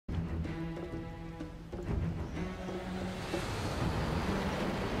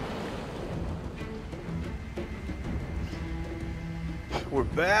We're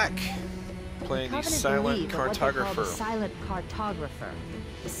back playing the silent cartographer. The silent cartographer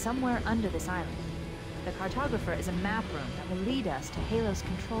is somewhere under this island. The cartographer is a map room that will lead us to Halo's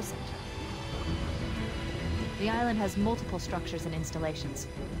control center. The island has multiple structures and installations.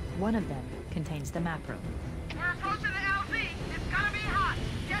 One of them contains the map room. We're approaching the LZ. It's gonna be hot.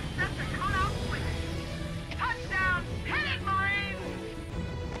 Get set to come out quick. Touchdown! Hit it, Marines!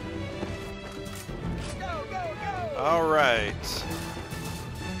 Go, go, go! All right.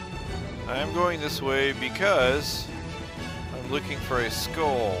 I am going this way because I'm looking for a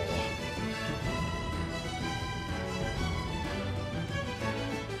skull.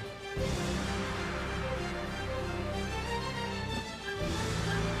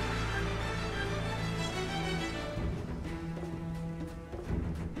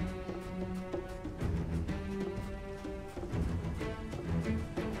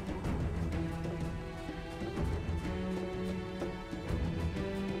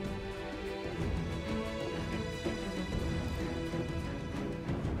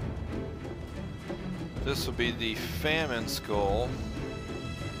 This will be the famine skull.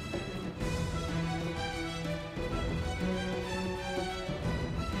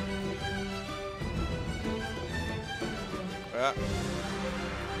 Ah.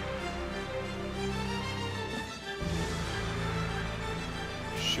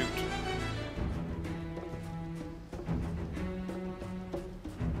 Shoot.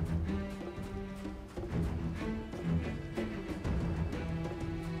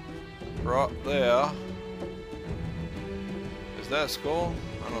 Right there. Is that a skull?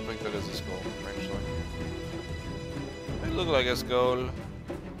 I don't think that is a skull, actually. It looked like a skull.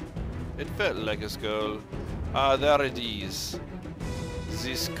 It felt like a skull. Ah, there it is.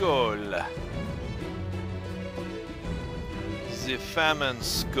 The skull. The famine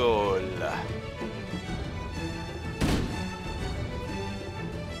skull.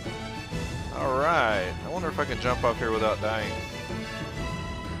 Alright. I wonder if I can jump up here without dying.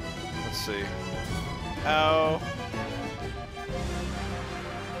 Let's see. Ow.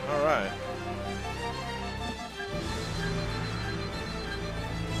 All right.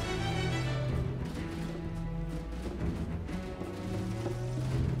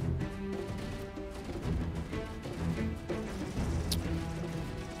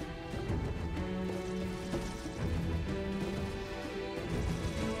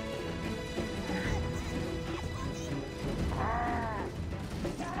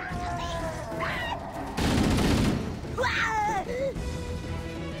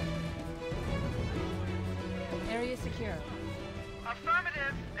 Secure.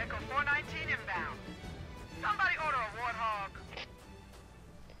 Affirmative. Echo 419 inbound. Somebody order a warthog.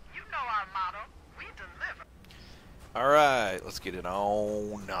 You know our motto. We deliver. All right, let's get it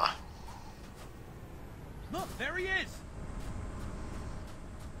on. Look, there he is.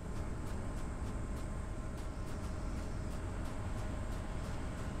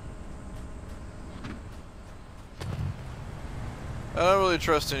 I don't really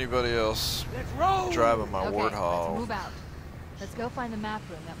trust anybody else driving my warthog. Let's move out. Let's go find the map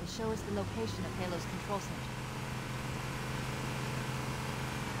room that will show us the location of Halo's control center.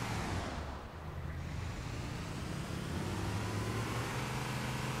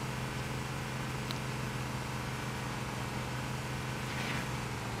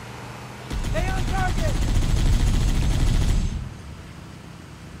 Stay on target.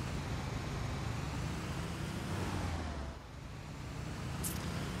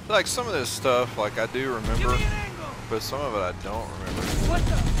 Like some of this stuff, like I do remember, but some of it I don't remember. What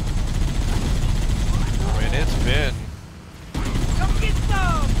the? I mean, it's been. Come get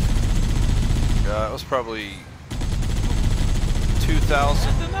some. Yeah, it was probably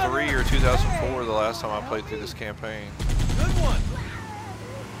 2003 or 2004 the last time I played through this campaign. Good one.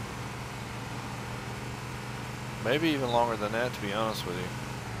 Maybe even longer than that, to be honest with you.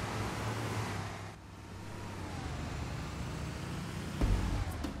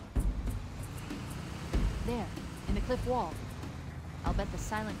 There, in the cliff wall. I'll bet the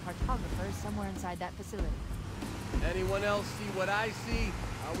silent cartographer is somewhere inside that facility. Anyone else see what I see?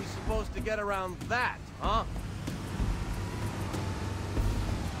 How are we supposed to get around that, huh?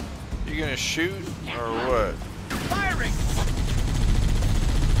 You gonna shoot or what? Firing!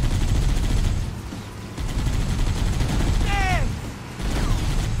 Damn!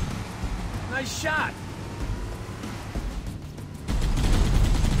 Nice shot!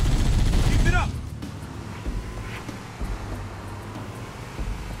 Keep it up!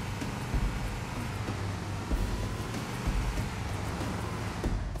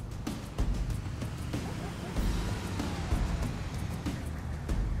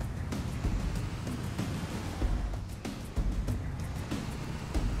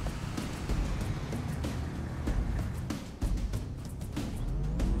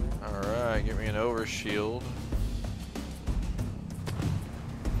 Alright, get me an overshield.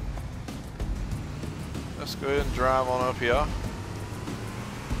 Let's go ahead and drive on up here.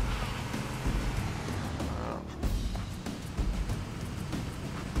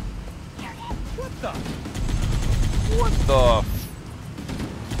 What the? What the?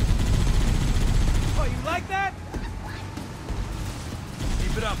 Oh, you like that?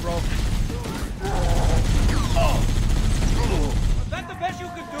 Keep it up, bro. Oh! Is that the best you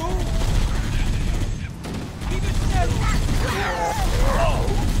could do? Keep it steady. Oh!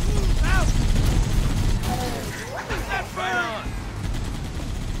 Out! That's right on.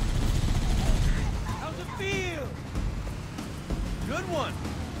 How's it feel? Good one.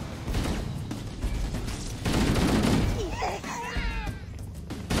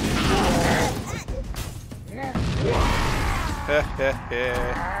 Heh.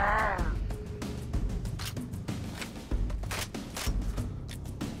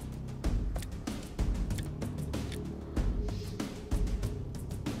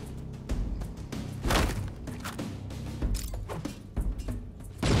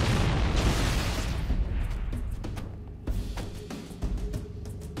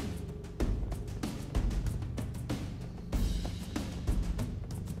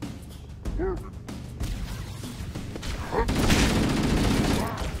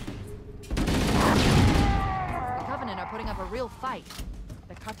 Fight.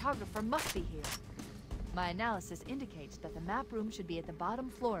 The Cartographer must be here. My analysis indicates that the map room should be at the bottom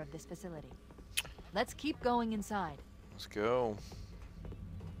floor of this facility. Let's keep going inside. Let's go.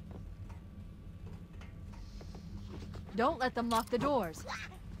 Don't let them lock the doors.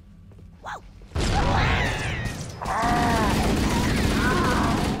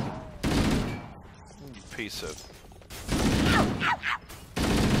 Piece of...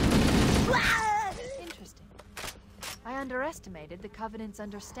 Interesting. I underestimated the Covenant's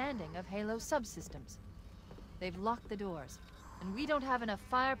understanding of Halo's subsystems. They've locked the doors, and we don't have enough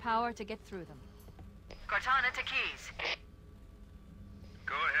firepower to get through them. Cortana to Keys.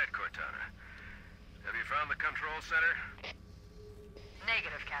 Go ahead, Cortana. Have you found the control center?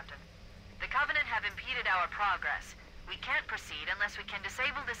 Negative, Captain. The Covenant have impeded our progress. We can't proceed unless we can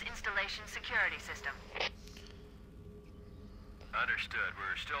disable this installation's security system. Understood.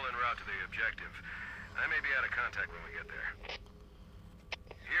 We're still en route to the objective. I may be out of contact when we get there.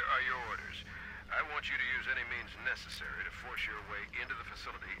 Here are your orders. I want you to use any means necessary to force your way into the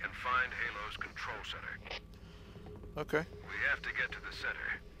facility and find Halo's control center. Okay. We have to get to the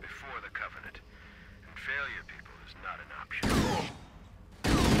center before the Covenant. And failure, people, is not an option.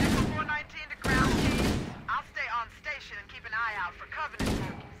 Echo 419 to ground team. I'll stay on station and keep an eye out for Covenant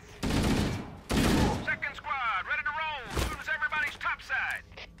focus. Second squad, ready to roll as soon as everybody's topside.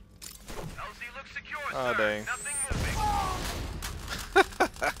 LZ looks secure, sir. Dang. Nothing moving.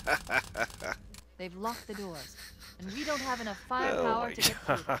 They've locked the doors, and we don't have enough firepower to get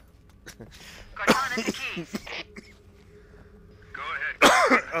through them. Cortana to Keys. Go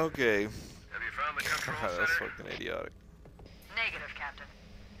ahead. Okay. Have you found the control That's center? fucking idiotic. Negative, Captain.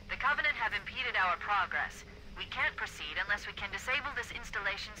 The Covenant have impeded our progress. We can't proceed unless we can disable this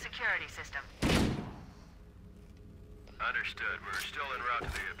installation's security system. Understood. We're still en route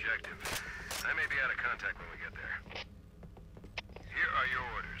to the objective. I may be out of contact when we get there. Here are your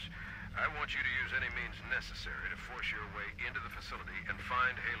orders. I want you to use any means necessary to force your way into the facility and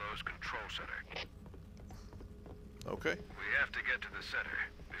find Halo's control center. Okay. We have to get to the center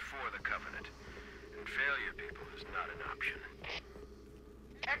before the Covenant. And failure, people, is not an option.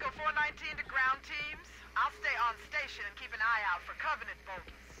 Echo 419 to ground teams. I'll stay on station and keep an eye out for Covenant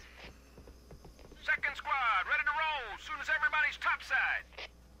bogies. Second squad, ready to roll as soon as everybody's topside.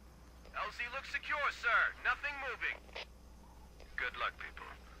 LZ looks secure, sir. Nothing moving. Good luck, people.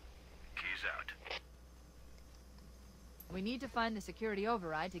 Keys out. We need to find the security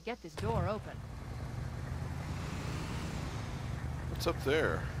override to get this door open. What's up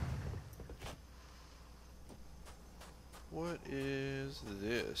there? What is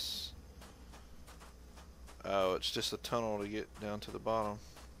this? Oh, it's just a tunnel to get down to the bottom.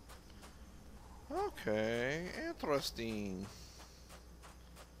 Okay, interesting.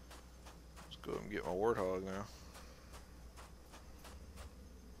 Let's go and get my warthog now.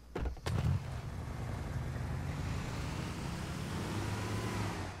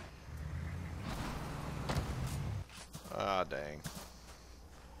 Ah, dang.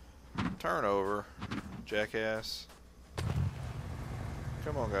 Turn over, jackass.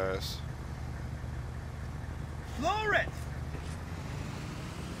 Come on, guys. Floor it!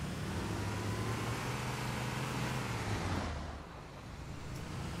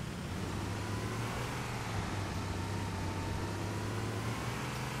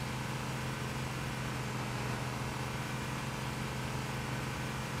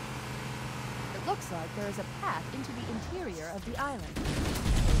 looks like there is a path into the interior of the island.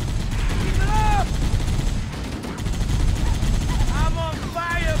 Keep it up! I'm on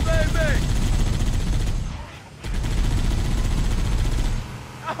fire, baby!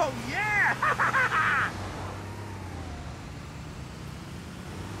 Oh, yeah!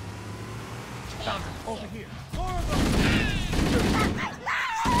 Found them, over here. More of them!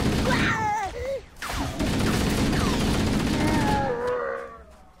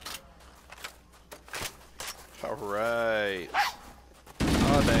 All right.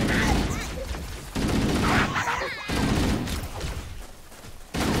 Oh, dang.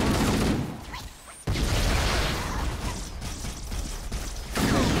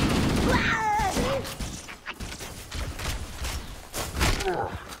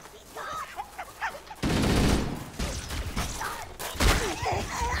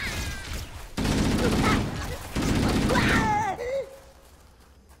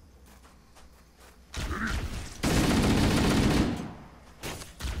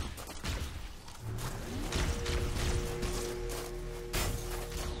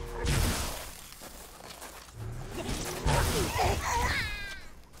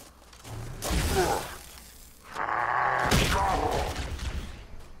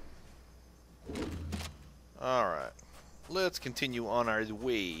 Alright, let's continue on our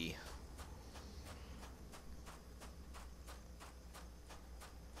way.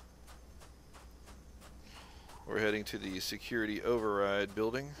 We're heading to the security override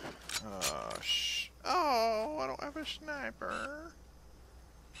building. Oh, I don't have a sniper.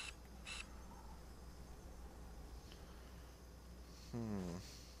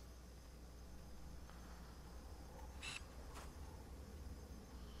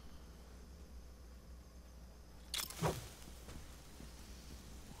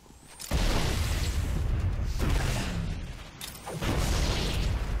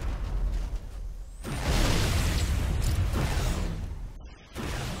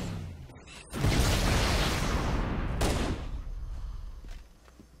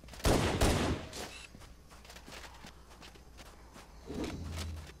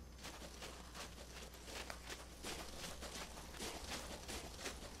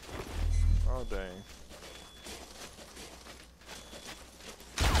 Oh, dang.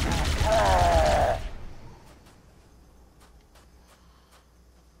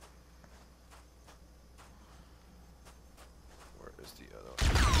 Where is the other one?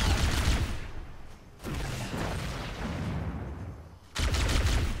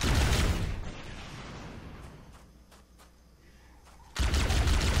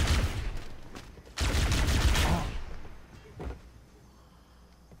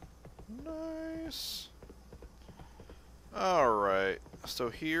 Nice. Alright, so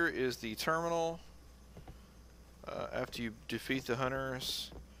here is the terminal. After you defeat the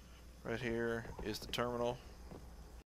hunters, right here is the terminal.